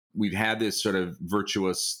we've had this sort of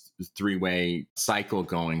virtuous three-way cycle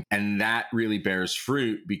going, and that really bears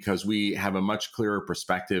fruit because we have a much clearer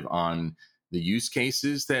perspective on the use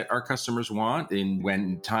cases that our customers want. And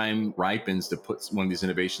when time ripens to put one of these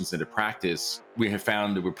innovations into practice, we have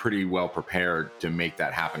found that we're pretty well prepared to make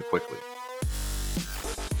that happen quickly.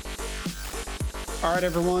 All right,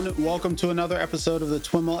 everyone. Welcome to another episode of the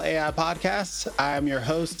TWIML AI Podcast. I am your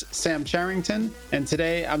host, Sam Charrington, and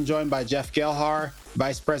today I'm joined by Jeff Gelhar,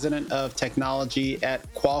 Vice President of Technology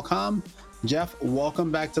at Qualcomm. Jeff,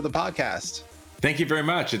 welcome back to the podcast. Thank you very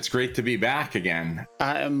much. It's great to be back again.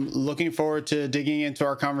 I am looking forward to digging into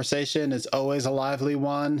our conversation. It's always a lively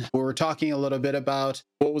one. We were talking a little bit about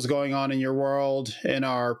what was going on in your world in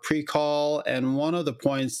our pre-call. And one of the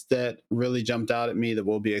points that really jumped out at me that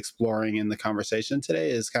we'll be exploring in the conversation today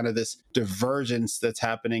is kind of this divergence that's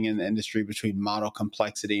happening in the industry between model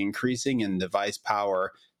complexity increasing and device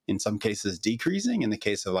power in some cases decreasing in the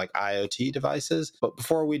case of like IoT devices. But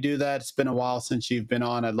before we do that, it's been a while since you've been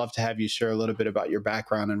on. I'd love to have you share a little bit about your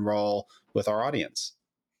background and role with our audience.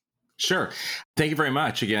 Sure. Thank you very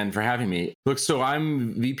much again for having me. Look, so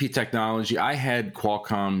I'm VP Technology. I head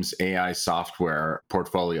Qualcomm's AI software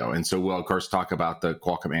portfolio. And so we'll, of course, talk about the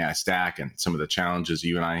Qualcomm AI stack and some of the challenges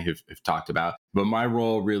you and I have talked about. But my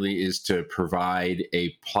role really is to provide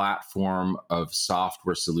a platform of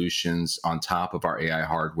software solutions on top of our AI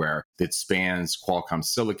hardware that spans Qualcomm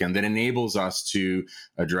silicon that enables us to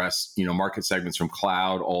address, market segments from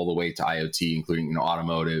cloud all the way to IoT, including,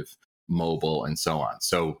 automotive, mobile, and so on.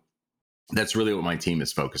 So that's really what my team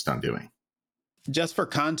is focused on doing. Just for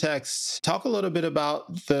context, talk a little bit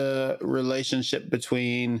about the relationship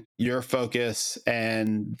between your focus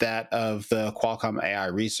and that of the Qualcomm AI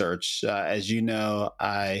research. As you know,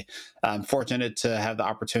 I'm fortunate to have the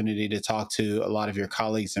opportunity to talk to a lot of your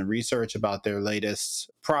colleagues in research about their latest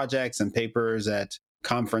projects and papers at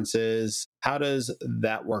conferences. How does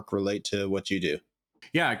that work relate to what you do?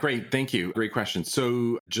 Yeah, great. Thank you. Great question.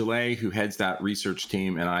 So Jaleh, who heads that research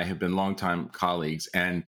team, and I have been longtime colleagues.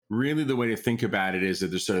 And really the way to think about it is that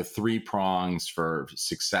there's sort of three prongs for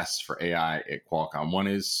success for AI at Qualcomm. One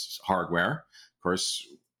is hardware. Of course,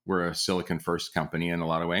 we're a silicon first company in a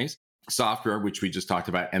lot of ways. Software, which we just talked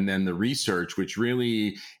about, and then the research, which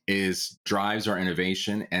really drives our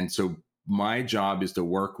innovation. And so my job is to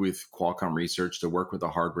work with Qualcomm research, to work with the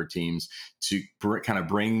hardware teams to kind of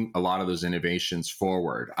bring a lot of those innovations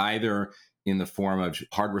forward, either in the form of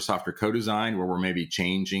hardware software co-design, where we're maybe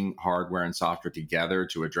changing hardware and software together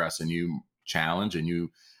to address a new challenge, a new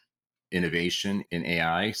innovation in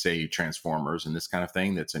AI, say transformers and this kind of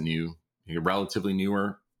thing. That's a relatively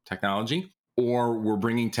newer technology. Or we're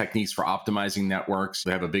bringing techniques for optimizing networks.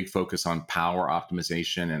 They have a big focus on power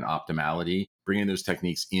optimization and optimality, bringing those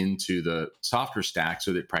techniques into the software stack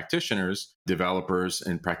so that practitioners, developers,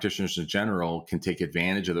 and practitioners in general can take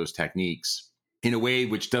advantage of those techniques in a way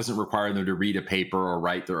which doesn't require them to read a paper or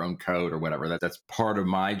write their own code or whatever. That's part of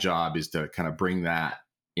my job, is to kind of bring that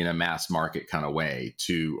in a mass market kind of way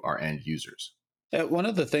to our end users. One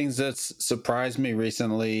of the things that's surprised me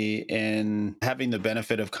recently in having the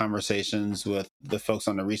benefit of conversations with the folks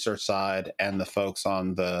on the research side and the folks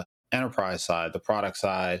on the enterprise side, the product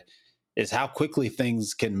side, is how quickly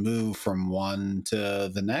things can move from one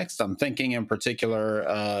to the next. I'm thinking in particular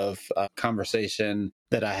of a conversation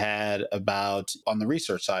that I had about on the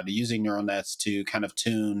research side, using neural nets to kind of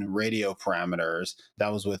tune radio parameters.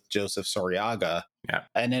 That was with Joseph Soriaga. Yeah.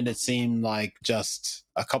 And then it seemed like just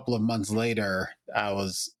a couple of months later, I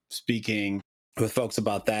was speaking with folks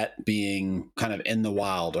about that being kind of in the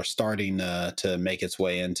wild or starting to make its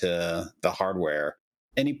way into the hardware.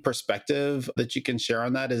 Any perspective that you can share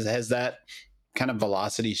on that? Has that kind of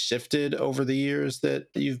velocity shifted over the years that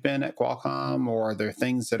you've been at Qualcomm, or are there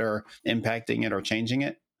things that are impacting it or changing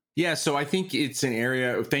it? Yeah, so I think it's an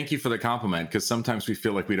area, thank you for the compliment, because sometimes we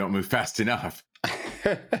feel like we don't move fast enough.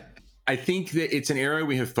 I think that it's an area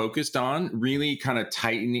we have focused on, really kind of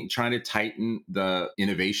trying to tighten the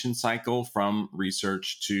innovation cycle from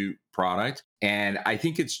research to product. And I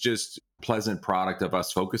think it's just a pleasant product of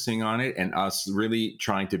us focusing on it and us really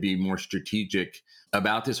trying to be more strategic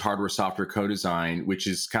about this hardware software co-design, which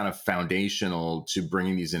is kind of foundational to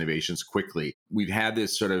bringing these innovations quickly. We've had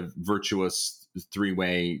this sort of virtuous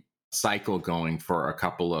three-way cycle going for a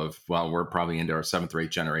couple of, we're probably into our 7th or 8th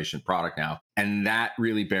generation product now. And that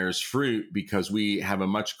really bears fruit because we have a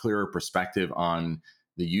much clearer perspective on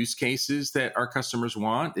the use cases that our customers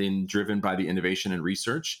want and driven by the innovation and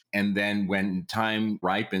research. And then when time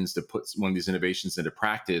ripens to put one of these innovations into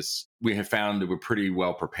practice, we have found that we're pretty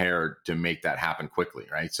well prepared to make that happen quickly,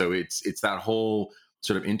 right? So it's that whole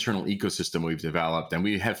sort of internal ecosystem we've developed. And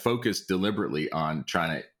we have focused deliberately on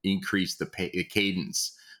trying to increase the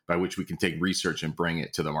cadence by which we can take research and bring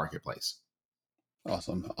it to the marketplace.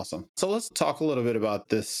 Awesome. Awesome. So let's talk a little bit about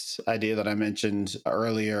this idea that I mentioned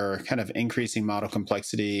earlier, kind of increasing model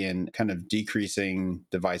complexity and kind of decreasing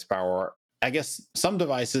device power. I guess some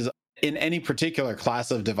devices in any particular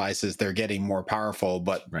class of devices, they're getting more powerful,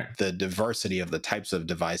 but the diversity of the types of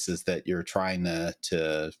devices that you're trying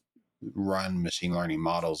to run machine learning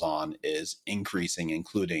models on is increasing,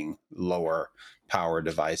 including lower power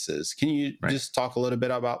devices. Can you just talk a little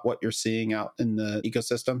bit about what you're seeing out in the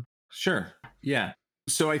ecosystem? Sure. Yeah.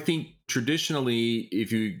 So I think traditionally,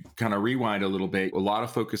 if you kind of rewind a little bit, a lot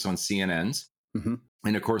of focus on CNNs. Mm-hmm.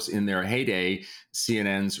 And of course, in their heyday,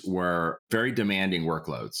 CNNs were very demanding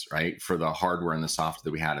workloads, right, for the hardware and the software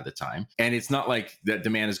that we had at the time. And it's not like that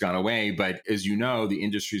demand has gone away, but as you know, the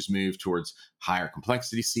industry's moved towards higher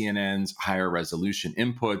complexity CNNs, higher resolution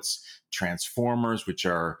inputs, transformers, which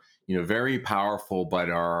are very powerful, but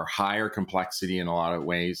are higher complexity in a lot of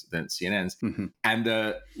ways than CNNs. Mm-hmm.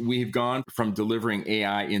 And we've gone from delivering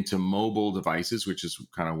AI into mobile devices, which is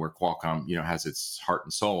kind of where Qualcomm, has its heart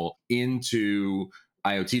and soul, into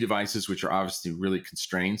IoT devices, which are obviously really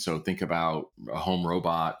constrained. So think about a home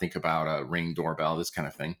robot, think about a Ring doorbell, this kind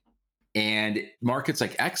of thing. And markets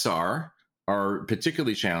like XR are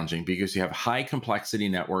particularly challenging because you have high complexity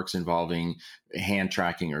networks involving hand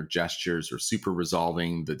tracking or gestures or super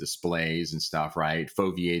resolving the displays and stuff, right?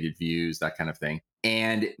 Foveated views, that kind of thing.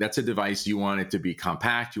 And that's a device you want it to be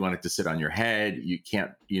compact. You want it to sit on your head. You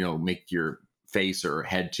can't, make your face or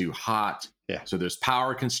head too hot. Yeah. So there's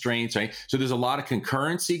power constraints, right? So there's a lot of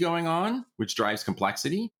concurrency going on, which drives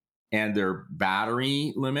complexity. And there are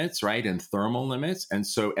battery limits, right? And thermal limits. And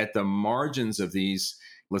so at the margins of these,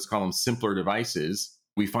 let's call them simpler devices,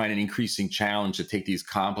 we find an increasing challenge to take these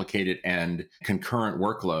complicated and concurrent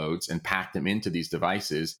workloads and pack them into these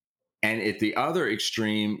devices. And at the other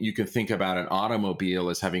extreme, you can think about an automobile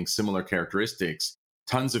as having similar characteristics,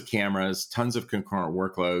 tons of cameras, tons of concurrent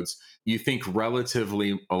workloads. You think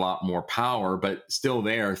relatively a lot more power, but still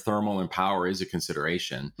there, thermal and power is a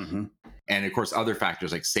consideration. Mm-hmm. And of course, other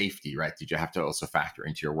factors like safety, right, that you have to also factor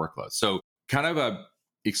into your workload. So kind of a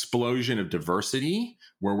explosion of diversity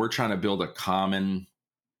where we're trying to build a common,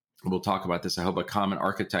 we'll talk about this, I hope, a common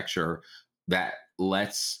architecture that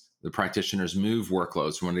lets the practitioners move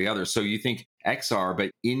workloads from one to the other. So you think XR,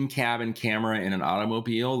 but in-cabin camera in an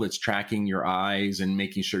automobile that's tracking your eyes and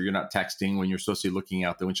making sure you're not texting when you're supposed to be looking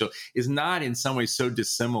out the windshield is not in some ways so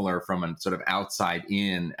dissimilar from a sort of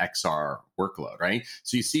outside-in XR workload, right?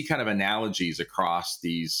 So you see kind of analogies across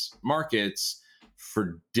these markets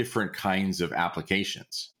for different kinds of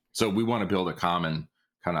applications. So we want to build a common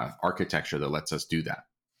kind of architecture that lets us do that.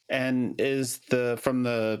 And from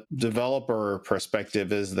the developer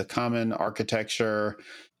perspective, is the common architecture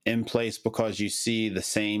in place because you see the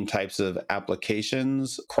same types of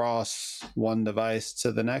applications across one device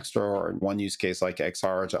to the next, or one use case like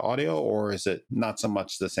XR to audio, or is it not so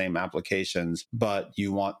much the same applications, but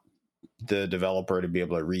you want the developer to be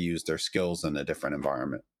able to reuse their skills in a different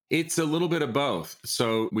environment? It's a little bit of both.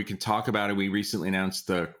 So we can talk about it. We recently announced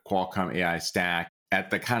the Qualcomm AI Stack. At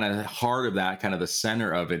the kind of heart of that, kind of the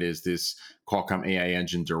center of it, is this Qualcomm AI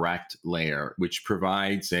Engine Direct layer, which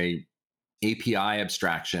provides a API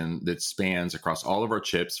abstraction that spans across all of our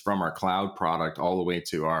chips, from our cloud product all the way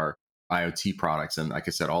to our IoT products. And like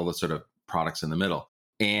I said, all the sort of products in the middle.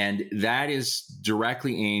 And that is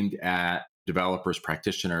directly aimed at developers,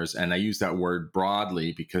 practitioners. And I use that word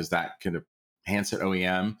broadly because that could handset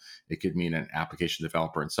OEM, it could mean an application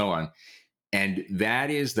developer and so on. And that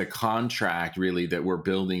is the contract really that we're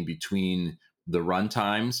building between the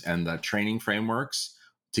runtimes and the training frameworks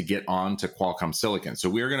to get onto Qualcomm Silicon. So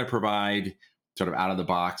we're going to provide sort of out of the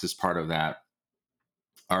box as part of that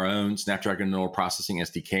our own Snapdragon Neural Processing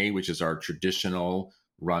SDK, which is our traditional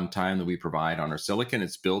runtime that we provide on our silicon.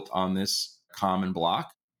 It's built on this common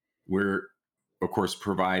block. We're, of course,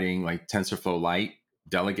 providing like TensorFlow Lite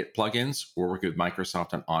delegate plugins. We're working with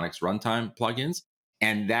Microsoft on Onyx runtime plugins.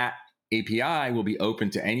 And that API will be open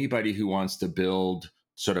to anybody who wants to build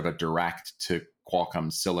sort of a direct to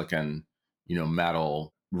Qualcomm Silicon,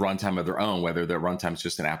 Metal runtime of their own, whether their runtime is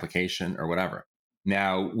just an application or whatever.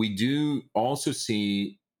 Now, we do also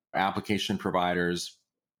see application providers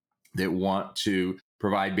that want to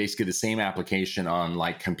provide basically the same application on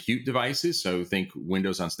like compute devices. So think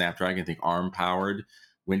Windows on Snapdragon, think ARM-powered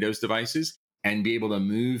Windows devices, and be able to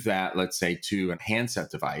move that, let's say, to a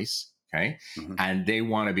handset device. Okay. Mm-hmm. And they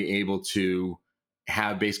want to be able to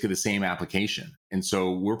have basically the same application. And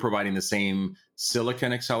so we're providing the same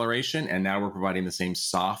silicon acceleration, and now we're providing the same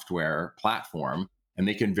software platform. and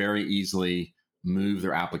they can very easily move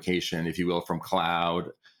their application, if you will, from cloud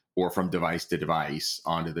or from device to device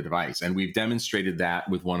onto the device. And we've demonstrated that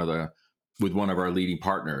with one of our leading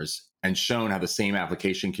partners and shown how the same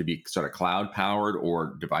application could be sort of cloud powered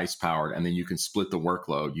or device powered, and then you can split the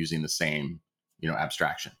workload using the same,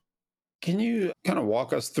 abstraction. Can you kind of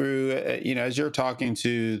walk us through, as you're talking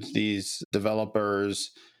to these developers,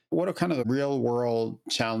 what are kind of the real world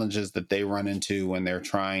challenges that they run into when they're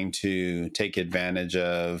trying to take advantage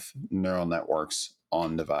of neural networks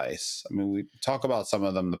on device? I mean, we talk about some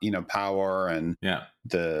of them, power and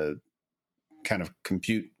the kind of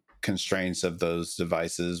compute constraints of those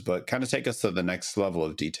devices, but kind of take us to the next level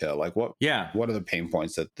of detail. Like what are the pain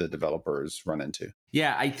points that the developers run into?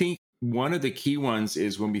 Yeah, I think one of the key ones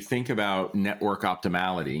is when we think about network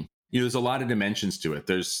optimality, there's a lot of dimensions to it.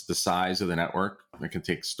 There's the size of the network. It can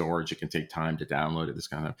take storage. It can take time to download it, this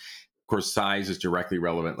kind of. Of course, size is directly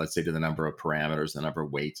relevant, let's say, to the number of parameters, the number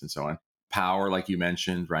of weights, and so on. Power, like you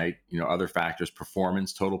mentioned, right? Other factors,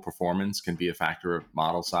 performance, total performance can be a factor of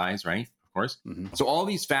model size, right? Of course. Mm-hmm. So all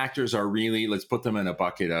these factors are really, let's put them in a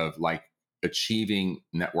bucket of like achieving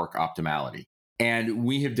network optimality. And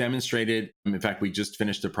we have demonstrated, in fact, we just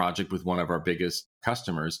finished a project with one of our biggest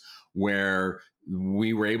customers where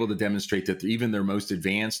we were able to demonstrate that even their most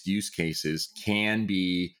advanced use cases can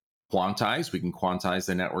be quantized. We can quantize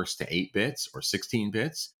the networks to 8 bits or 16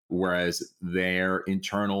 bits, whereas their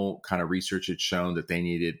internal kind of research had shown that they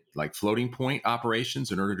needed like floating point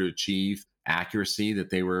operations in order to achieve accuracy that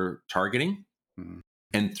they were targeting. Mm-hmm.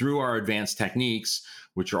 And through our advanced techniques,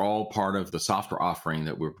 which are all part of the software offering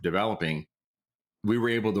that we're developing, we were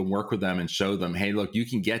able to work with them and show them, hey, look, you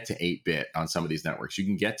can get to 8-bit on some of these networks. You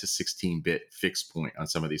can get to 16-bit fixed point on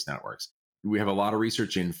some of these networks. We have a lot of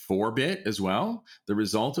research in 4-bit as well. The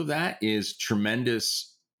result of that is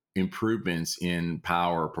tremendous improvements in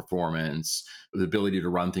power, performance, the ability to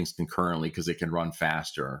run things concurrently because they can run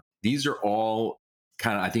faster. These are all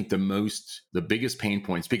kind of, I think, the biggest pain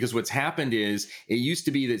points, because what's happened is it used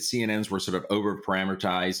to be that CNNs were sort of over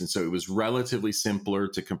parameterized. And so it was relatively simpler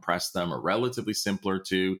to compress them or relatively simpler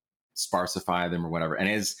to sparsify them or whatever. And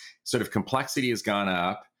as sort of complexity has gone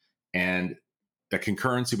up and the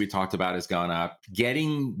concurrency we talked about has gone up,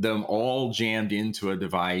 getting them all jammed into a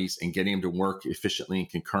device and getting them to work efficiently and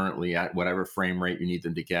concurrently at whatever frame rate you need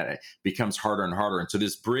them to get, it becomes harder and harder. And so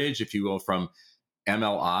this bridge, if you will, from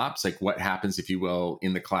ML ops, like what happens, if you will,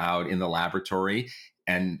 in the cloud, in the laboratory,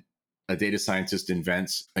 and a data scientist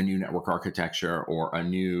invents a new network architecture or a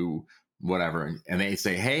new whatever, and they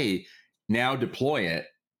say, hey, now deploy it.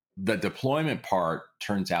 The deployment part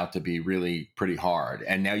turns out to be really pretty hard.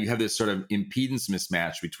 And now you have this sort of impedance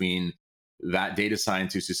mismatch between that data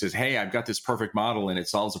scientist who says, hey, I've got this perfect model and it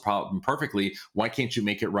solves the problem perfectly. Why can't you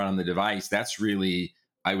make it run on the device? That's really,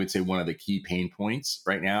 I would say, one of the key pain points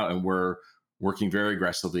right now. And we're working very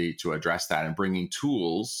aggressively to address that and bringing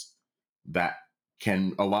tools that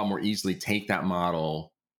can a lot more easily take that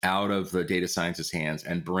model out of the data scientist's hands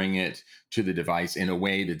and bring it to the device in a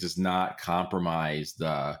way that does not compromise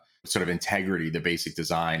the sort of integrity, the basic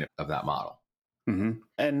design of that model. Mm-hmm.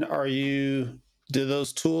 And do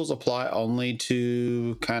those tools apply only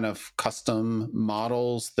to kind of custom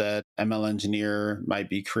models that ML engineer might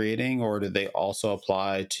be creating, or do they also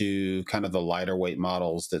apply to kind of the lighter weight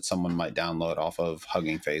models that someone might download off of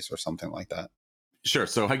Hugging Face or something like that? Sure.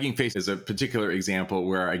 So Hugging Face is a particular example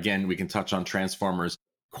where, again, we can touch on transformers.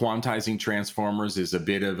 Quantizing transformers is a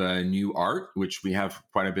bit of a new art, which we have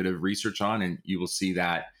quite a bit of research on, and you will see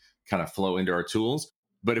that kind of flow into our tools.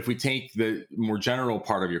 But if we take the more general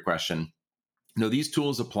part of your question, these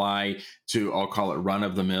tools apply to, I'll call it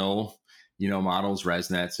run-of-the-mill, models,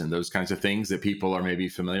 ResNets, and those kinds of things that people are maybe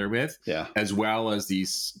familiar with, as well as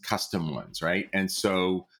these custom ones, right? And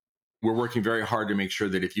so we're working very hard to make sure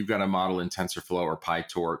that if you've got a model in TensorFlow or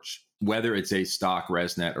PyTorch, whether it's a stock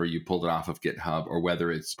ResNet or you pulled it off of GitHub, or whether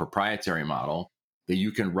it's a proprietary model, that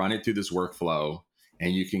you can run it through this workflow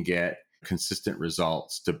and you can get consistent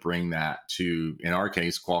results to bring that to, in our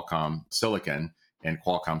case, Qualcomm silicon and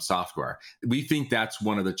Qualcomm software. We think that's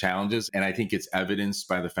one of the challenges. And I think it's evidenced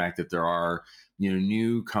by the fact that there are,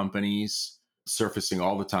 new companies surfacing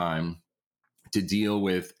all the time to deal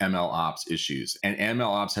with ML ops issues. And ML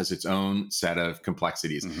ops has its own set of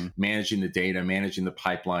complexities, managing the data, managing the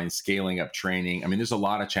pipeline, scaling up training. I mean, there's a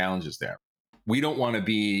lot of challenges there. We don't want to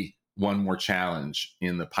be one more challenge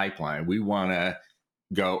in the pipeline. We want to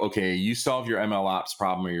go, okay, you solve your ML ops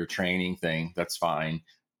problem or your training thing, that's fine.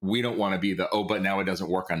 We don't want to be but now it doesn't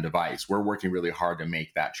work on device. We're working really hard to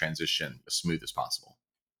make that transition as smooth as possible.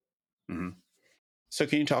 Mm-hmm. So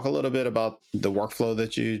can you talk a little bit about the workflow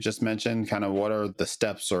that you just mentioned? Kind of what are the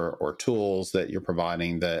steps or tools that you're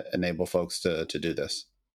providing that enable folks to do this?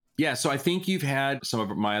 Yeah, so I think you've had some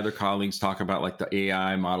of my other colleagues talk about like the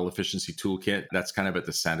AI model efficiency toolkit. That's kind of at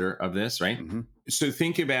the center of this, right? Hmm. So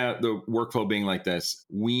think about the workflow being like this.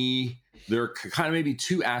 There are kind of maybe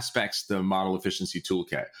two aspects to the model efficiency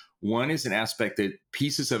toolkit. One is an aspect that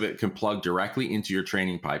pieces of it can plug directly into your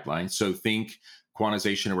training pipeline. So think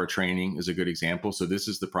quantization aware training is a good example. So this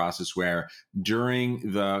is the process where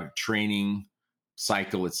during the training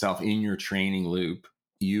cycle itself in your training loop,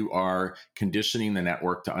 you are conditioning the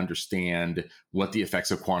network to understand what the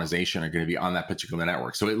effects of quantization are going to be on that particular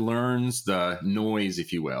network. So it learns the noise,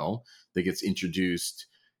 if you will, that gets introduced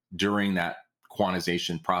during that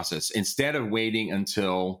quantization process instead of waiting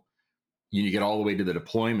until you get all the way to the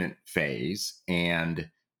deployment phase and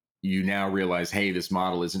you now realize, hey, this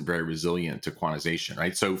model isn't very resilient to quantization,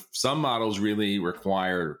 right? So some models really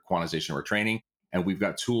require quantization or training, and we've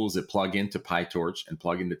got tools that plug into PyTorch and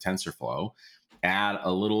plug into TensorFlow, add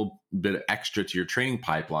a little bit extra to your training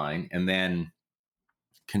pipeline, and then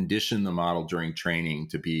condition the model during training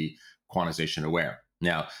to be quantization aware.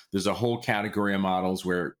 Now, there's a whole category of models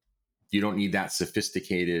where you don't need that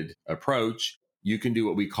sophisticated approach. You can do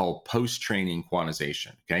what we call post-training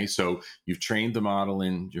quantization. Okay. So you've trained the model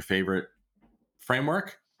in your favorite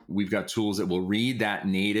framework. We've got tools that will read that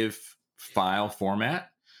native file format.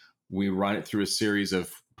 We run it through a series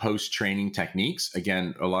of post-training techniques.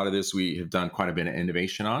 Again, a lot of this we have done quite a bit of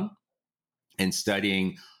innovation on and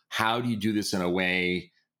studying how do you do this in a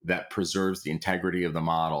way that preserves the integrity of the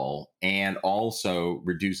model and also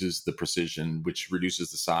reduces the precision, which reduces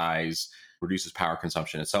the size, reduces power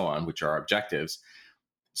consumption, and so on, which are objectives.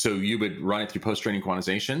 So you would run it through post-training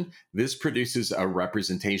quantization. This produces a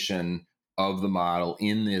representation of the model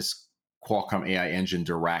in this Qualcomm AI Engine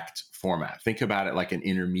Direct format. Think about it like an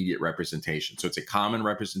intermediate representation. So it's a common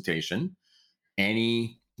representation.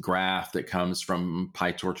 Any graph that comes from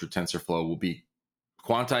PyTorch or TensorFlow will be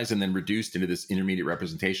quantized and then reduced into this intermediate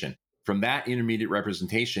representation. From that intermediate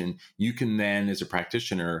representation, you can then, as a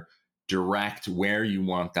practitioner, direct where you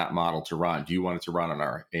want that model to run. Do you want it to run on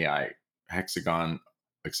our AI hexagon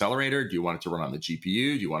accelerator? Do you want it to run on the GPU? Do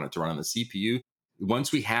you want it to run on the CPU?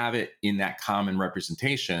 Once we have it in that common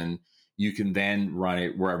representation, you can then run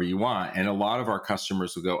it wherever you want. And a lot of our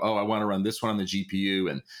customers will go, oh, I want to run this one on the GPU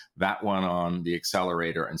and that one on the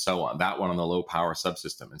accelerator and so on, that one on the low power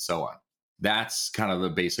subsystem and so on. That's kind of the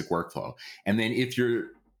basic workflow. And then if your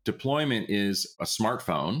deployment is a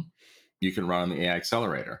smartphone, you can run on the AI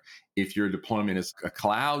accelerator. If your deployment is a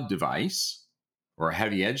cloud device or a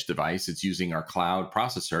heavy edge device, it's using our cloud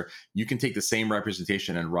processor, you can take the same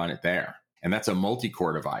representation and run it there. And that's a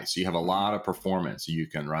multi-core device. So you have a lot of performance you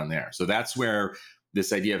can run there. So that's where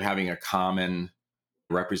this idea of having a common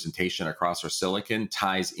representation across our silicon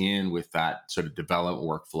ties in with that sort of development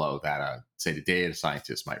workflow that, say, the data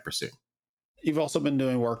scientist might pursue. You've also been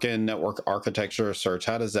doing work in network architecture search.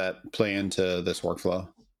 How does that play into this workflow?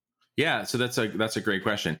 Yeah, so that's a great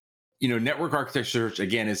question. Network architecture search,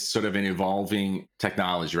 again, is sort of an evolving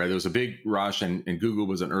technology, right? There was a big rush and Google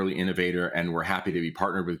was an early innovator, and we're happy to be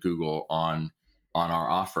partnered with Google on our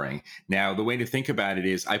offering. Now, the way to think about it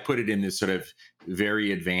is I put it in this sort of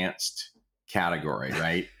very advanced category,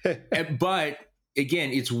 right? But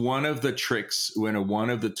again, it's one of the tricks, one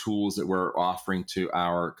of the tools that we're offering to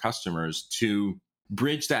our customers to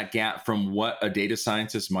bridge that gap from what a data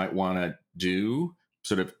scientist might want to do,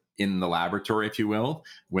 sort of in the laboratory, if you will,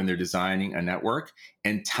 when they're designing a network,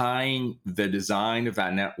 and tying the design of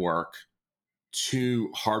that network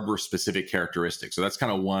to hardware specific characteristics. So that's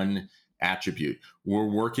kind of one attribute. We're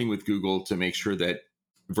working with Google to make sure that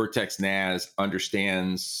Vertex NAS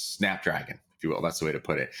understands Snapdragon, if you will. That's the way to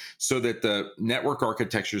put it. So that the network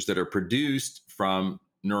architectures that are produced from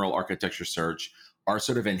neural architecture search are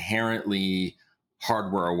sort of inherently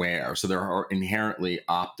hardware aware. So they're inherently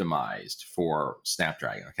optimized for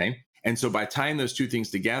Snapdragon, okay? And so by tying those two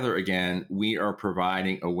things together, again, we are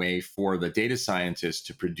providing a way for the data scientist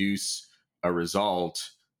to produce a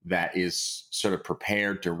result that is sort of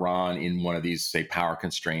prepared to run in one of these, say, power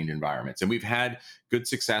constrained environments. And we've had good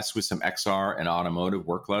success with some XR and automotive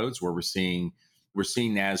workloads where we're seeing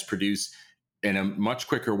NAS produce in a much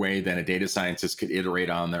quicker way than a data scientist could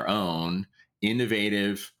iterate on their own,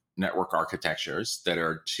 innovative network architectures that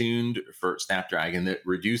are tuned for Snapdragon that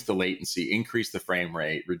reduce the latency, increase the frame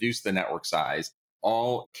rate, reduce the network size,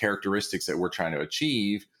 all characteristics that we're trying to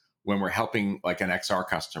achieve when we're helping like an XR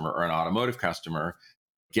customer or an automotive customer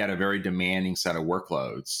get a very demanding set of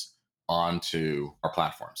workloads onto our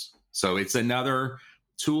platforms. So it's another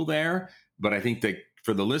tool there, but I think the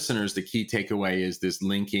for the listeners, the key takeaway is this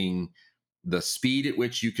linking the speed at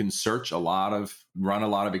which you can run a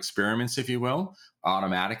lot of experiments, if you will,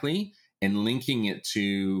 automatically, and linking it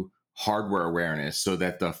to hardware awareness so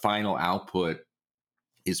that the final output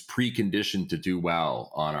is preconditioned to do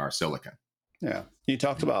well on our silicon. Yeah. You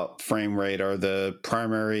talked about frame rate. Are the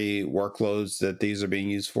primary workloads that these are being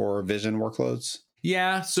used for vision workloads?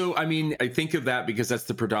 Yeah. So, I mean, I think of that because that's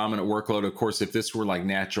the predominant workload. Of course, if this were like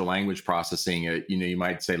natural language processing, you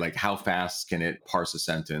might say like, how fast can it parse a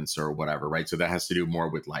sentence or whatever, right? So that has to do more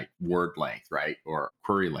with like word length, right? Or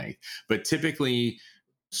query length. But typically,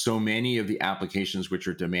 so many of the applications which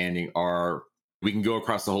are demanding we can go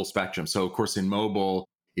across the whole spectrum. So, of course, in mobile,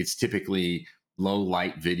 it's typically low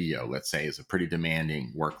light video, let's say, is a pretty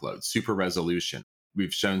demanding workload. Super resolution.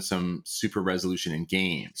 We've shown some super resolution in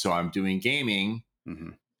games. So I'm doing gaming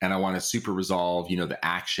and I want to super resolve, the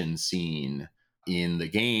action scene in the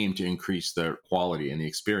game to increase the quality and the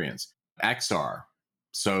experience. XR.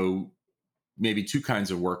 So maybe two kinds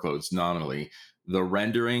of workloads nominally. The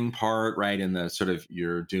rendering part, right? And the sort of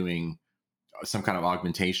you're doing some kind of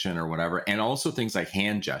augmentation or whatever. And also things like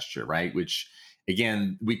hand gesture, right? Which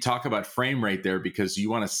again, we talk about frame rate there because you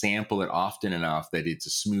want to sample it often enough that it's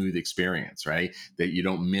a smooth experience, right? That you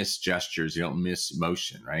don't miss gestures, you don't miss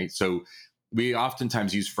motion, right? So we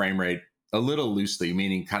oftentimes use frame rate a little loosely,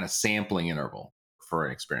 meaning kind of sampling interval for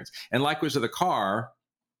an experience. And likewise with a car,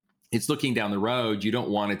 it's looking down the road. You don't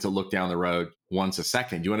want it to look down the road once a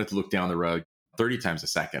second. You want it to look down the road 30 times a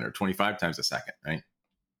second or 25 times a second, right?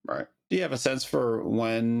 Right. Do you have a sense for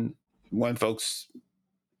when folks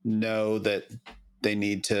know that they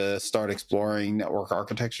need to start exploring network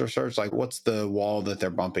architecture search? Like, what's the wall that they're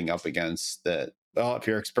bumping up against that, well, if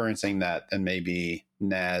you're experiencing that, then maybe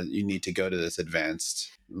NAS, you need to go to this advanced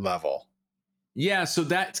level? Yeah, so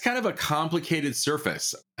that's kind of a complicated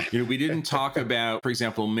surface. We didn't talk about, for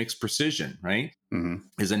example, mixed precision, right?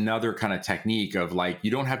 Is another kind of technique of like,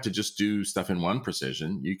 you don't have to just do stuff in one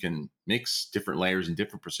precision. You can mix different layers in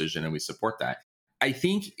different precision, and we support that. I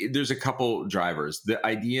think there's a couple drivers. The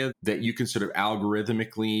idea that you can sort of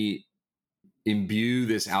algorithmically imbue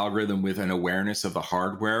this algorithm with an awareness of the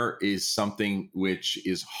hardware is something which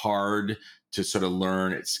is hard to sort of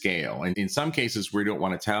learn at scale. And in some cases, we don't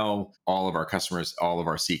want to tell all of our customers all of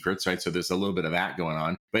our secrets, right? So there's a little bit of that going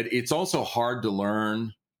on. But it's also hard to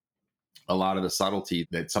learn a lot of the subtlety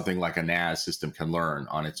that something like a NAS system can learn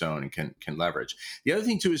on its own and can leverage. The other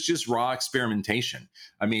thing too is just raw experimentation.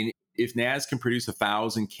 I mean, if NAS can produce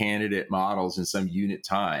 1,000 candidate models in some unit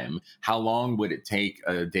time, how long would it take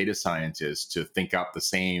a data scientist to think up the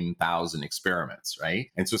same 1,000 experiments, right?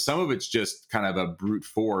 And so some of it's just kind of a brute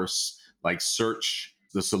force, like search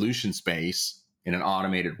the solution space in an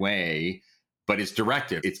automated way, but it's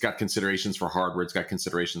directive. It's got considerations for hardware, it's got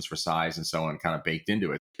considerations for size and so on kind of baked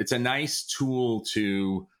into it. It's a nice tool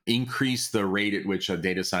to increase the rate at which a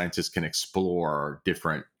data scientist can explore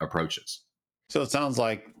different approaches. So it sounds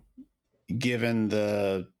like, given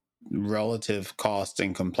the relative cost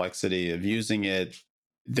and complexity of using it,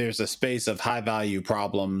 there's a space of high value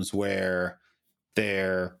problems where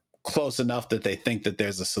they're close enough that they think that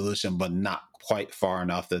there's a solution, but not quite far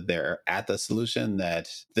enough that they're at the solution, that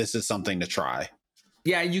this is something to try.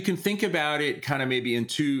 Yeah, you can think about it kind of maybe in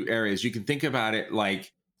two areas. You can think about it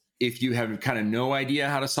like if you have kind of no idea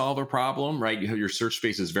how to solve a problem, right? Your search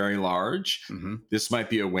space is very large. This might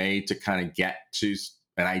be a way to kind of get to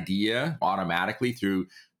an idea automatically through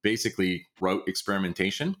basically rote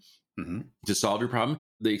experimentation to solve your problem.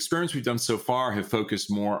 The experiments we've done so far have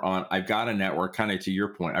focused more on, I've got a network, kind of to your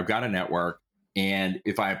point, I've got a network, and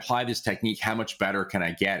if I apply this technique, how much better can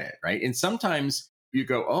I get it, right? And sometimes you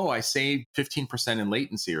go, oh, I saved 15% in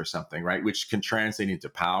latency or something, right? Which can translate into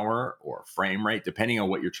power or frame rate, depending on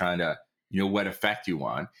what you're trying to, what effect you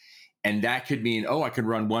want. And that could mean, oh, I could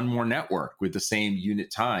run one more network with the same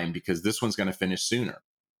unit time because this one's going to finish sooner.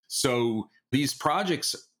 So these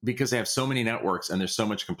projects, because they have so many networks and there's so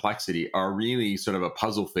much complexity, are really sort of a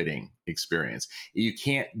puzzle fitting experience. You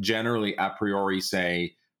can't generally a priori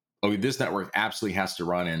say, oh, this network absolutely has to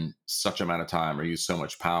run in such amount of time or use so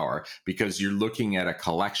much power, because you're looking at a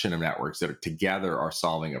collection of networks that are together are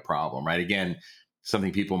solving a problem, right? Again,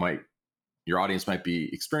 something your audience might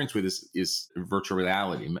be experienced with is virtual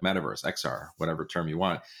reality, metaverse, XR, whatever term you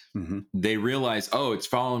want. They realize, oh, it's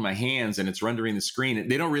following my hands and it's rendering the screen.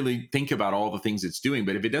 They don't really think about all the things it's doing,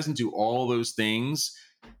 but if it doesn't do all those things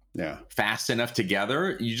fast enough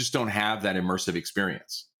together, you just don't have that immersive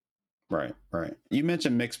experience. Right. You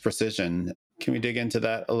mentioned mixed precision. Can we dig into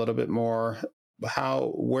that a little bit more?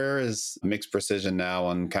 Where is mixed precision now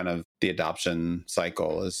on kind of the adoption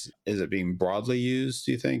cycle? Is it being broadly used,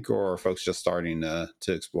 do you think, or are folks just starting to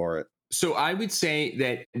explore it? So I would say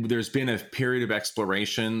that there's been a period of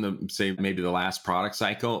exploration, say maybe the last product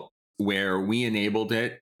cycle, where we enabled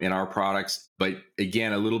it in our products. But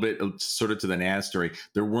again, a little bit sort of to the NAS story,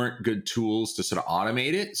 there weren't good tools to sort of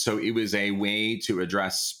automate it. So it was a way to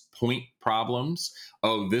address point problems.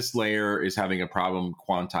 Oh, this layer is having a problem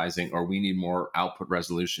quantizing, or we need more output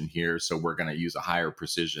resolution here. So we're going to use a higher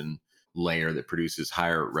precision layer that produces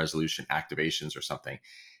higher resolution activations or something.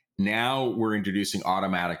 Now we're introducing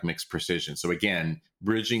automatic mixed precision. So again,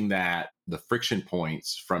 bridging the friction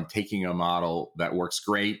points from taking a model that works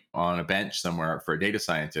great on a bench somewhere for a data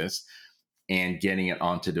scientist and getting it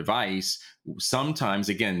onto device. Sometimes,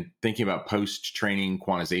 again, thinking about post-training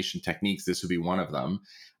quantization techniques, this would be one of them.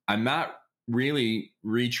 I'm not really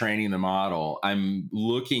retraining the model. I'm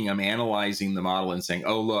analyzing the model and saying,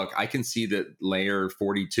 oh, look, I can see that layer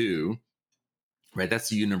 42, right? That's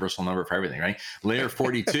the universal number for everything, right? Layer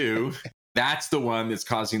 42, that's the one that's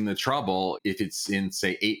causing the trouble. If it's in,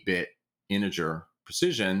 say, 8-bit integer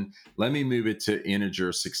precision, let me move it to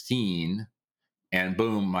integer 16 and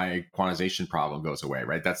boom, my quantization problem goes away,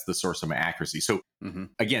 right? That's the source of my accuracy. So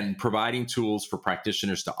again, providing tools for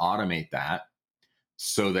practitioners to automate that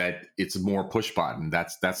so that it's more push button.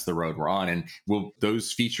 That's the road we're on. And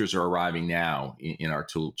those features are arriving now in our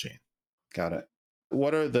tool chain. Got it.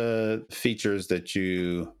 What are the features that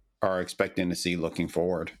you are expecting to see looking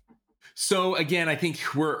forward? So again, I think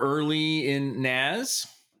we're early in NAS.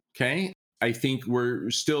 Okay. I think we're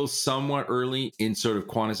still somewhat early in sort of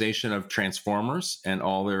quantization of transformers and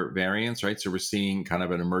all their variants, right? So we're seeing kind of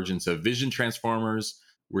an emergence of vision transformers.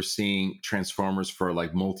 We're seeing transformers for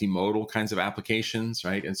like multimodal kinds of applications,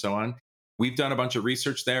 right? And so on. We've done a bunch of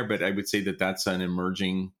research there, but I would say that that's an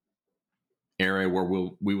emerging area where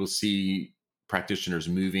we will see practitioners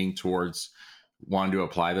moving towards wanting to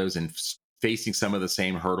apply those and facing some of the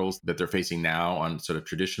same hurdles that they're facing now on sort of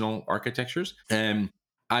traditional architectures. And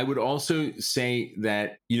I would also say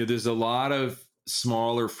that, there's a lot of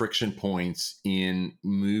smaller friction points in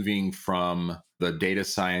moving from the data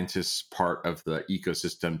scientist part of the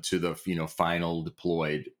ecosystem to the, final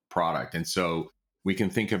deployed product. And so we can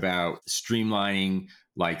think about streamlining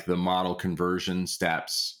like the model conversion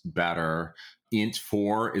steps better.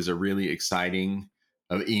 Int4 is a really exciting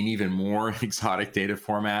and even more exotic data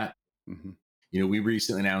format. We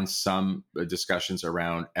recently announced some discussions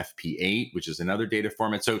around FP8, which is another data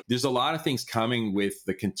format. So there's a lot of things coming with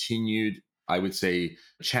the continued, I would say,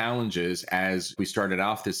 challenges as we started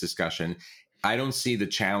off this discussion. I don't see the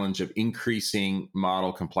challenge of increasing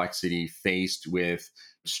model complexity faced with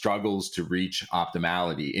struggles to reach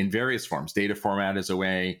optimality in various forms. Data format is a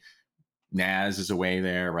way, NAS is a way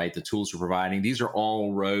there, right? The tools we're providing, these are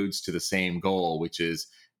all roads to the same goal, which is,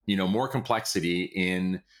 more complexity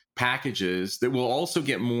in packages that will also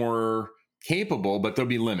get more capable, but there'll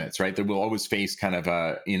be limits, right? That will always face kind of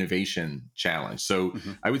a innovation challenge. So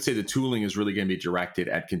I would say the tooling is really going to be directed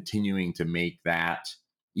at continuing to make that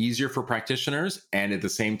easier for practitioners, and at the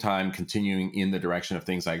same time continuing in the direction of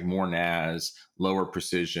things like more NAS, lower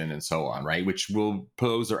precision, and so on, right? Which will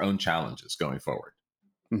pose their own challenges going forward.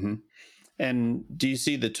 And do you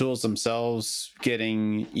see the tools themselves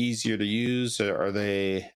getting easier to use, or are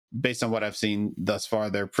they, based on what I've seen thus far,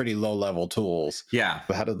 they're pretty low-level tools? Yeah.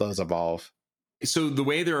 But how do those evolve? So the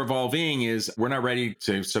way they're evolving is we're not ready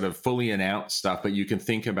to sort of fully announce stuff, but you can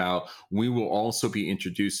think about, we will also be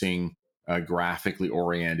introducing graphically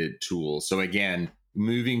oriented tools. So again,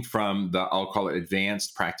 moving from I'll call it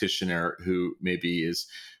advanced practitioner who maybe is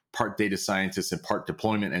part data scientist and part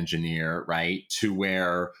deployment engineer, right? To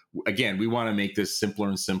where, again, we want to make this simpler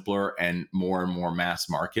and simpler and more mass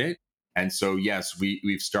market. And so, yes,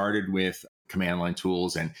 we've started with command line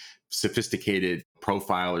tools and sophisticated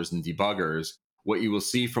profilers and debuggers. What you will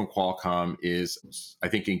see from Qualcomm is, I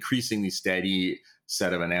think, increasingly steady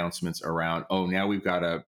set of announcements around, now we've got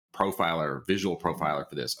a visual profiler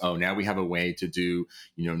for this. Now we have a way to do,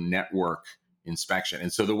 network inspection.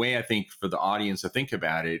 And so the way I think for the audience to think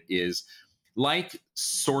about it is like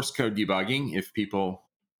source code debugging. If people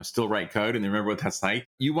still write code and they remember what that's like,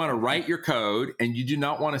 you want to write your code and you do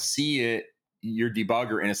not want to see your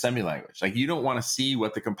debugger in assembly language. Like, you don't want to see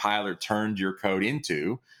what the compiler turned your code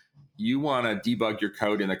into. You want to debug your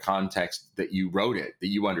code in the context that you wrote it, that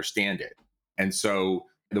you understand it. And so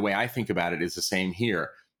the way I think about it is the same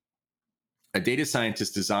here. A data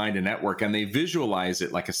scientist designed a network and they visualize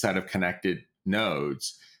it like a set of connected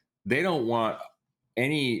nodes. They don't want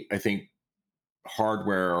any, I think,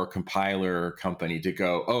 hardware or compiler company to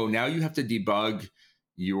go, now you have to debug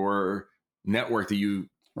your network that you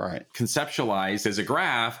Right. conceptualized as a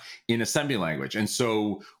graph in assembly language. And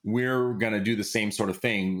so we're going to do the same sort of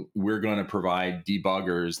thing. We're going to provide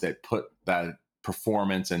debuggers that put that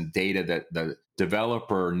performance and data that the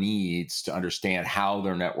developer needs to understand how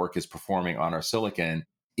their network is performing on our silicon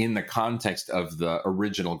in the context of the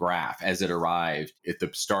original graph as it arrived at the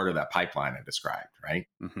start of that pipeline I described, right?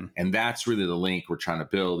 Mm-hmm. And that's really the link we're trying to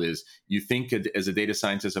build is you think as a data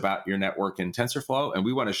scientist about your network in TensorFlow, and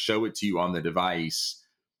we want to show it to you on the device,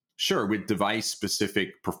 sure, with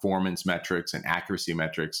device-specific performance metrics and accuracy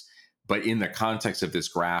metrics, but in the context of this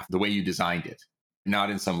graph, the way you designed it, not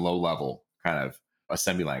in some low-level kind of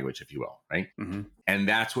assembly language, if you will, right? Mm-hmm. And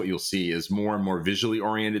that's what you'll see is more and more visually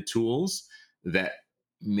oriented tools that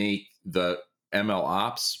make the ML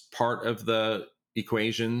ops part of the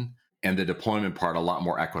equation and the deployment part a lot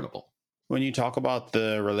more equitable. When you talk about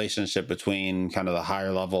the relationship between kind of the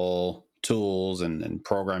higher level tools and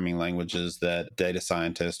programming languages that data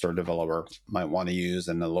scientist or developer might want to use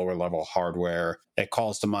and the lower level hardware, it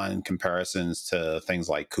calls to mind comparisons to things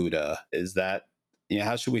like CUDA. Is that,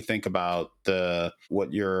 how should we think about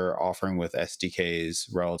what you're offering with SDKs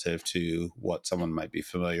relative to what someone might be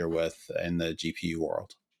familiar with in the GPU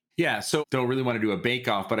world? Yeah, so don't really want to do a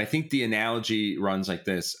bake-off, but I think the analogy runs like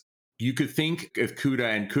this. You could think of CUDA,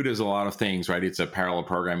 and CUDA is a lot of things, right? It's a parallel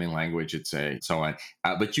programming language, it's a so on.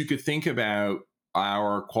 But you could think about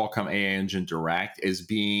our Qualcomm AI Engine Direct as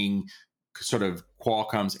being sort of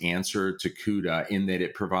Qualcomm's answer to CUDA in that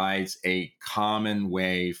it provides a common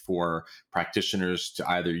way for practitioners to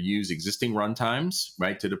either use existing runtimes,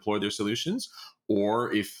 right, to deploy their solutions,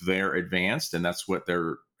 or if they're advanced and that's what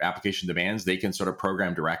their application demands, they can sort of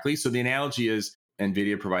program directly. So the analogy is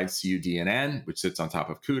NVIDIA provides CUDNN, which sits on top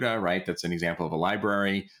of CUDA, right? That's an example of a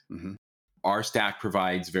library. Mm-hmm. Our stack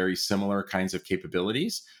provides very similar kinds of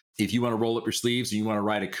capabilities. If you want to roll up your sleeves and you want to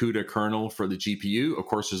write a CUDA kernel for the GPU, of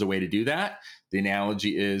course, there's a way to do that. The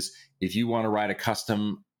analogy is if you want to write a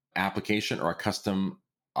custom application or a custom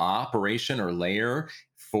operation or layer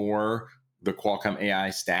for the Qualcomm AI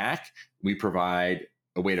stack, we provide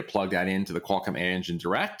a way to plug that into the Qualcomm AI Engine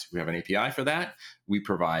Direct. We have an API for that. We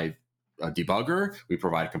provide a debugger. We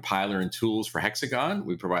provide a compiler and tools for Hexagon.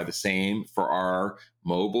 We provide the same for our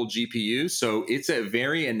mobile GPU. So it's a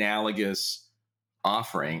very analogous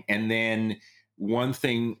offering. And then one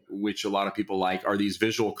thing which a lot of people like are these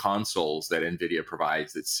visual consoles that NVIDIA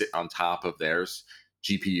provides that sit on top of their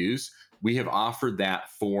GPUs. We have offered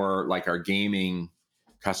that for like our gaming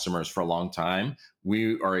customers for a long time.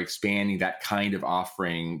 We are expanding that kind of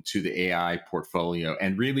offering to the AI portfolio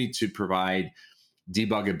and really to provide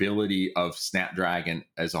debuggability of Snapdragon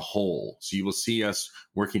as a whole. So you will see us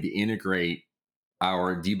working to integrate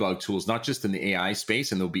our debug tools, not just in the AI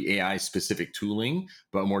space, and there'll be AI specific tooling,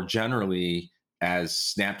 but more generally as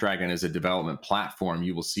Snapdragon as a development platform,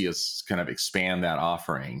 you will see us kind of expand that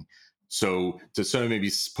offering. So to sort of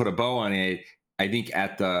maybe put a bow on it, I think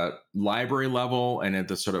at the library level and at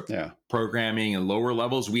the sort of programming and lower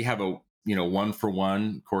levels, we have a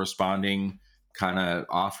one-for-one corresponding kind of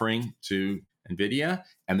offering to NVIDIA.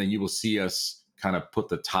 And then you will see us kind of put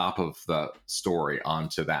the top of the story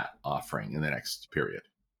onto that offering in the next period.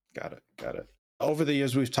 Got it. Over the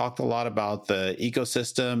years, we've talked a lot about the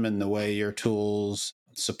ecosystem and the way your tools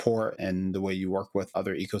support and the way you work with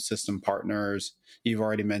other ecosystem partners. You've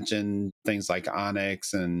already mentioned things like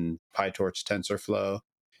Onyx and PyTorch TensorFlow.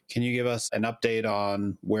 Can you give us an update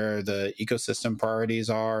on where the ecosystem priorities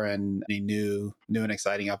are and any new and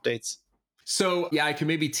exciting updates? So, yeah, I can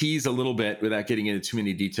maybe tease a little bit without getting into too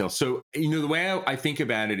many details. So, the way I think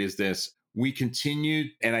about it is this. We continue,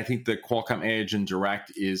 and I think the Qualcomm AI Engine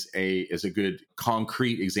Direct is a good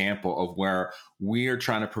concrete example of where we are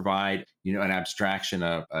trying to provide, an abstraction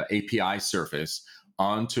of API surface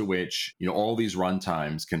onto which, all these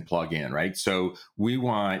runtimes can plug in, right? So we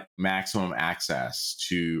want maximum access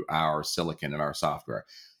to our silicon and our software.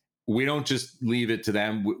 We don't just leave it to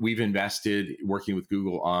them. We've invested working with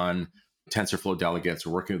Google on TensorFlow delegates.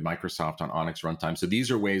 We're working with Microsoft on Onyx runtime. So these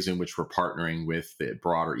are ways in which we're partnering with the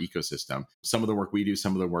broader ecosystem. Some of the work we do,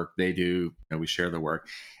 some of the work they do, we share the work.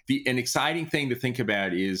 An exciting thing to think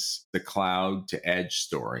about is the cloud to edge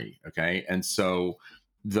story. Okay. And so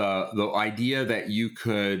the idea that you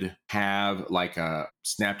could have like a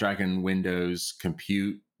Snapdragon Windows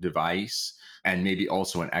compute device and maybe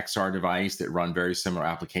also an XR device that run very similar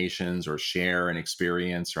applications or share an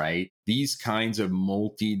experience, right? These kinds of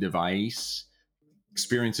multi-device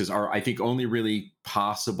experiences are, I think, only really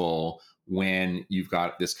possible when you've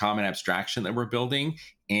got this common abstraction that we're building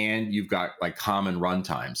and you've got like common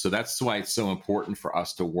runtime. So that's why it's so important for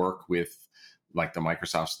us to work with like the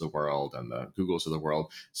Microsofts of the world and the Googles of the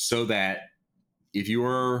world, so that if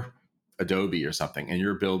you're Adobe or something and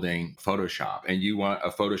you're building Photoshop and you want a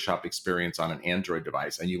Photoshop experience on an Android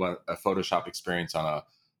device and you want a Photoshop experience on a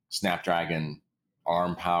Snapdragon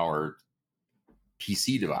ARM powered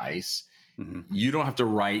PC device, you don't have to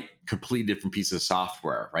write completely different pieces of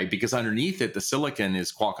software, right? Because underneath it, the silicon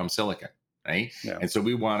is Qualcomm silicon, right? Yeah. And so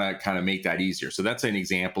we want to kind of make that easier. So that's an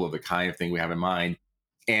example of the kind of thing we have in mind.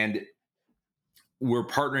 And we're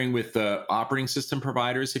partnering with the operating system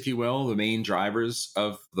providers, if you will, the main drivers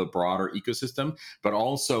of the broader ecosystem, but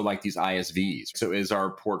also like these ISVs. So as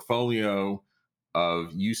our portfolio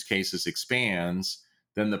of use cases expands,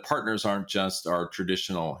 then the partners aren't just our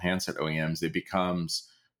traditional handset OEMs. It becomes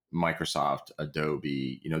Microsoft,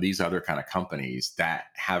 Adobe, these other kind of companies that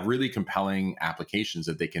have really compelling applications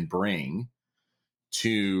that they can bring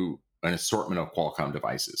to an assortment of Qualcomm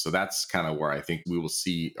devices. So that's kind of where I think we will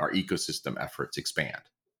see our ecosystem efforts expand.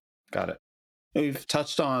 Got it. We've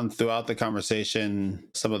touched on throughout the conversation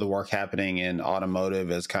some of the work happening in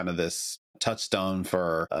automotive as kind of this touchstone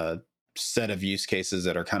for a set of use cases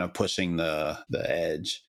that are kind of pushing the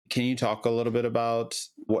edge. Can you talk a little bit about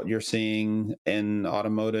what you're seeing in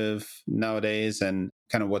automotive nowadays and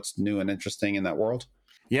kind of what's new and interesting in that world?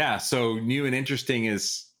 Yeah, so new and interesting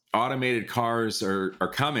is automated cars are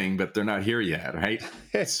coming, but they're not here yet, right?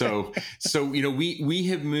 so we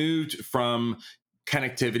have moved from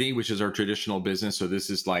connectivity, which is our traditional business. So this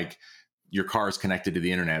is like your car is connected to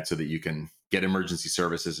the internet so that you can get emergency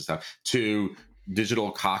services and stuff, to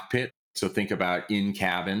digital cockpit. So think about in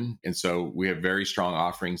cabin. And so we have very strong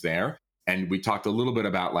offerings there. And we talked a little bit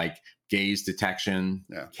about like gaze detection,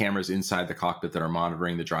 cameras inside the cockpit that are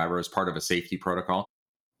monitoring the driver as part of a safety protocol.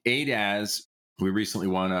 ADAS, we recently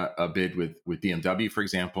won a bid with BMW, for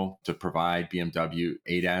example, to provide BMW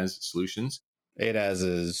ADAS solutions. ADAS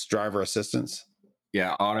is driver assistance?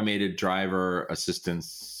 Yeah, automated driver assistance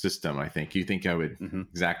system, I think. You think I would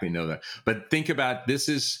exactly know that. But think about, this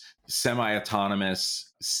is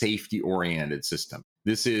semi-autonomous, safety-oriented system.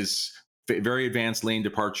 This is very advanced lane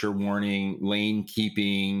departure warning, lane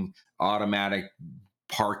keeping, automatic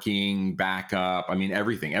parking, backup. I mean,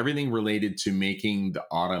 everything related to making the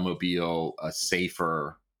automobile a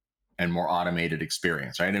safer and more automated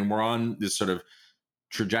experience, right? And we're on this sort of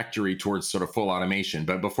trajectory towards sort of full automation.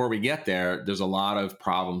 But before we get there, there's a lot of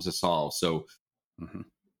problems to solve. So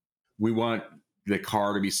we want the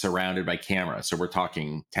car to be surrounded by cameras. So we're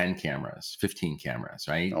talking 10 cameras, 15 cameras,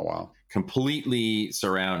 right? Oh, wow. Completely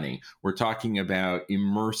surrounding. We're talking about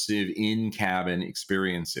immersive in-cabin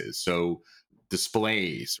experiences. So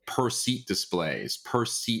displays, per seat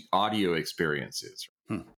audio experiences.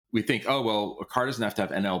 We think, oh, well, a car doesn't have to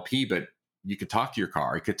have NLP, but you could talk to your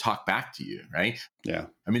car. It could talk back to you, right? Yeah.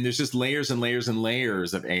 I mean, there's just layers and layers and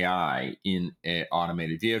layers of AI in an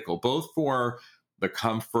automated vehicle, both for the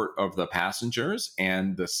comfort of the passengers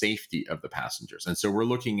and the safety of the passengers. And so we're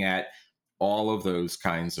looking at all of those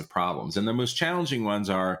kinds of problems. And the most challenging ones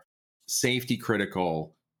are safety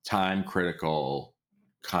critical, time critical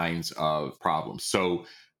kinds of problems. So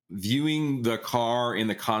viewing the car in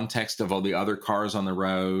the context of all the other cars on the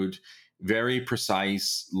road, very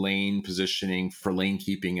precise lane positioning for lane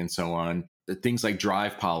keeping and so on. Things like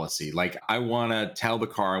drive policy. Like I want to tell the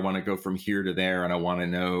car, I want to go from here to there, and I want to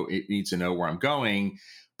know, it needs to know where I'm going,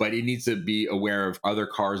 but it needs to be aware of other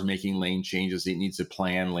cars making lane changes. It needs to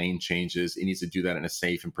plan lane changes. It needs to do that in a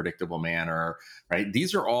safe and predictable manner, right?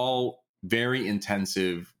 These are all very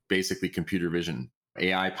intensive, basically computer vision,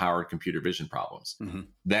 AI-powered computer vision problems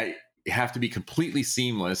that have to be completely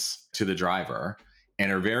seamless to the driver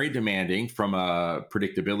and are very demanding from a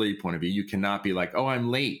predictability point of view. You cannot be like, oh, I'm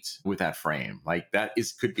late with that frame. Like that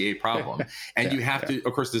could be a problem. And you have to,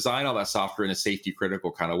 of course, design all that software in a safety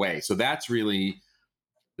critical kind of way. So that's really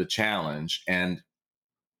the challenge. And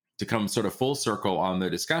to come sort of full circle on the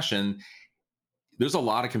discussion, there's a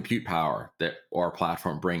lot of compute power that our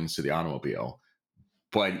platform brings to the automobile,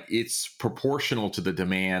 but it's proportional to the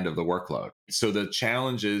demand of the workload. So the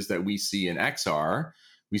challenges that we see in XR,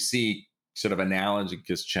 we see sort of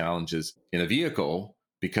analogous challenges in a vehicle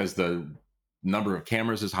because the number of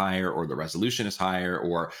cameras is higher, or the resolution is higher,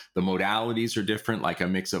 or the modalities are different, like a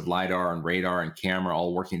mix of LiDAR and radar and camera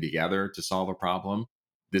all working together to solve a problem.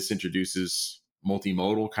 This introduces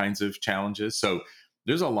multimodal kinds of challenges. So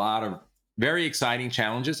there's a lot of very exciting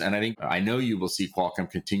challenges. And I know you will see Qualcomm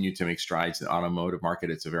continue to make strides in the automotive market.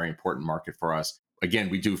 It's a very important market for us. Again,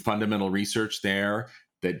 we do fundamental research there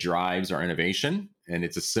that drives our innovation. And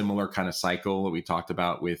it's a similar kind of cycle that we talked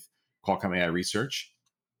about with Qualcomm AI Research.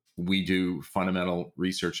 We do fundamental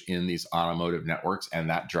research in these automotive networks, and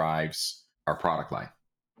that drives our product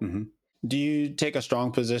line. Do you take a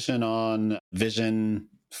strong position on vision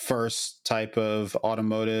first type of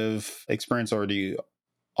automotive experience, or do you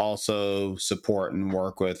also support and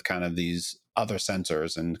work with kind of these other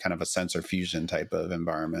sensors and kind of a sensor fusion type of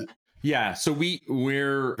environment? Yeah. So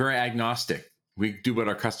we're very agnostic. We do what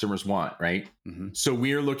our customers want, right? Mm-hmm. So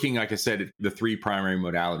we're looking, like I said, at the three primary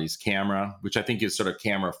modalities: camera, which I think is sort of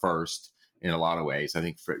camera first in a lot of ways. I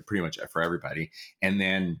think pretty much for everybody, and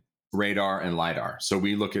then radar and lidar. So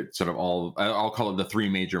we look at sort of I'll call it the three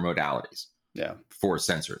major modalities. Yeah. For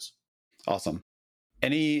sensors. Awesome.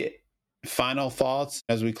 Any final thoughts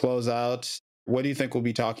as we close out? What do you think we'll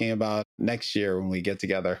be talking about next year when we get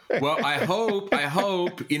together? Well, I hope,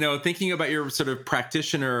 thinking about your sort of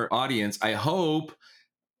practitioner audience, I hope,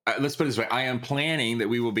 let's put it this way, I am planning that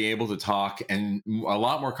we will be able to talk and a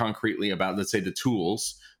lot more concretely about, let's say, the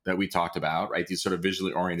tools that we talked about, right? These sort of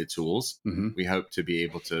visually oriented tools. Mm-hmm. We hope to be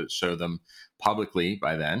able to show them publicly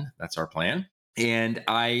by then. That's our plan. And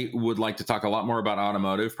I would like to talk a lot more about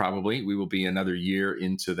automotive. Probably we will be another year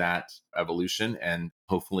into that evolution and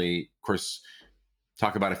hopefully, of course,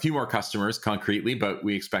 talk about a few more customers concretely, but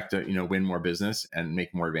we expect to, win more business and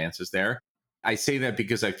make more advances there. I say that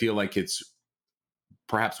because I feel like it's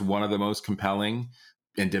perhaps one of the most compelling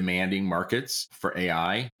and demanding markets for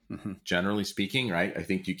AI, mm-hmm. generally speaking, right? I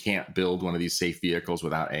think you can't build one of these safe vehicles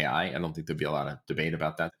without AI. I don't think there'll be a lot of debate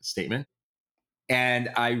about that statement. And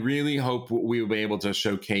I really hope we will be able to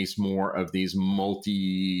showcase more of these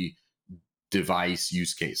multi-device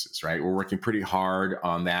use cases, right? We're working pretty hard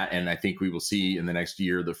on that. And I think we will see in the next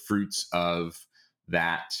year the fruits of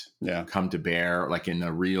that come to bear, like in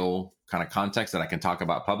a real kind of context that I can talk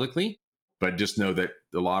about publicly. But just know that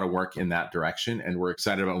a lot of work in that direction. And we're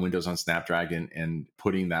excited about Windows on Snapdragon and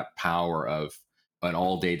putting that power of an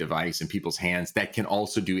all-day device in people's hands that can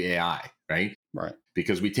also do AI, right? Right.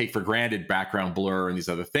 Because we take for granted background blur and these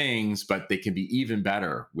other things, but they can be even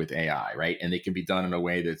better with AI, right? And they can be done in a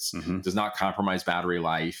way that's does not compromise battery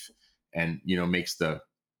life and, makes the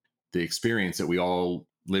experience that we all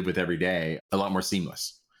live with every day a lot more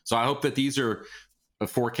seamless. So I hope that these are a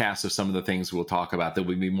forecast of some of the things we'll talk about that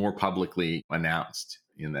will be more publicly announced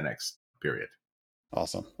in the next period.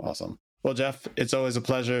 Awesome. Well, Jeff, it's always a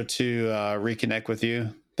pleasure to reconnect with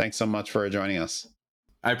you. Thanks so much for joining us.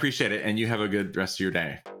 I appreciate it. And you have a good rest of your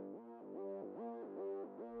day.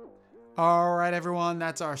 All right, everyone.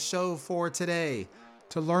 That's our show for today.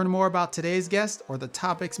 To learn more about today's guest or the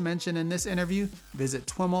topics mentioned in this interview, visit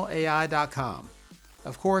twimlai.com.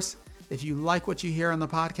 Of course, if you like what you hear on the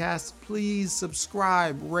podcast, please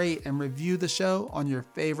subscribe, rate, and review the show on your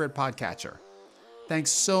favorite podcatcher.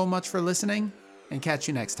 Thanks so much for listening, and catch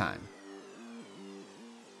you next time.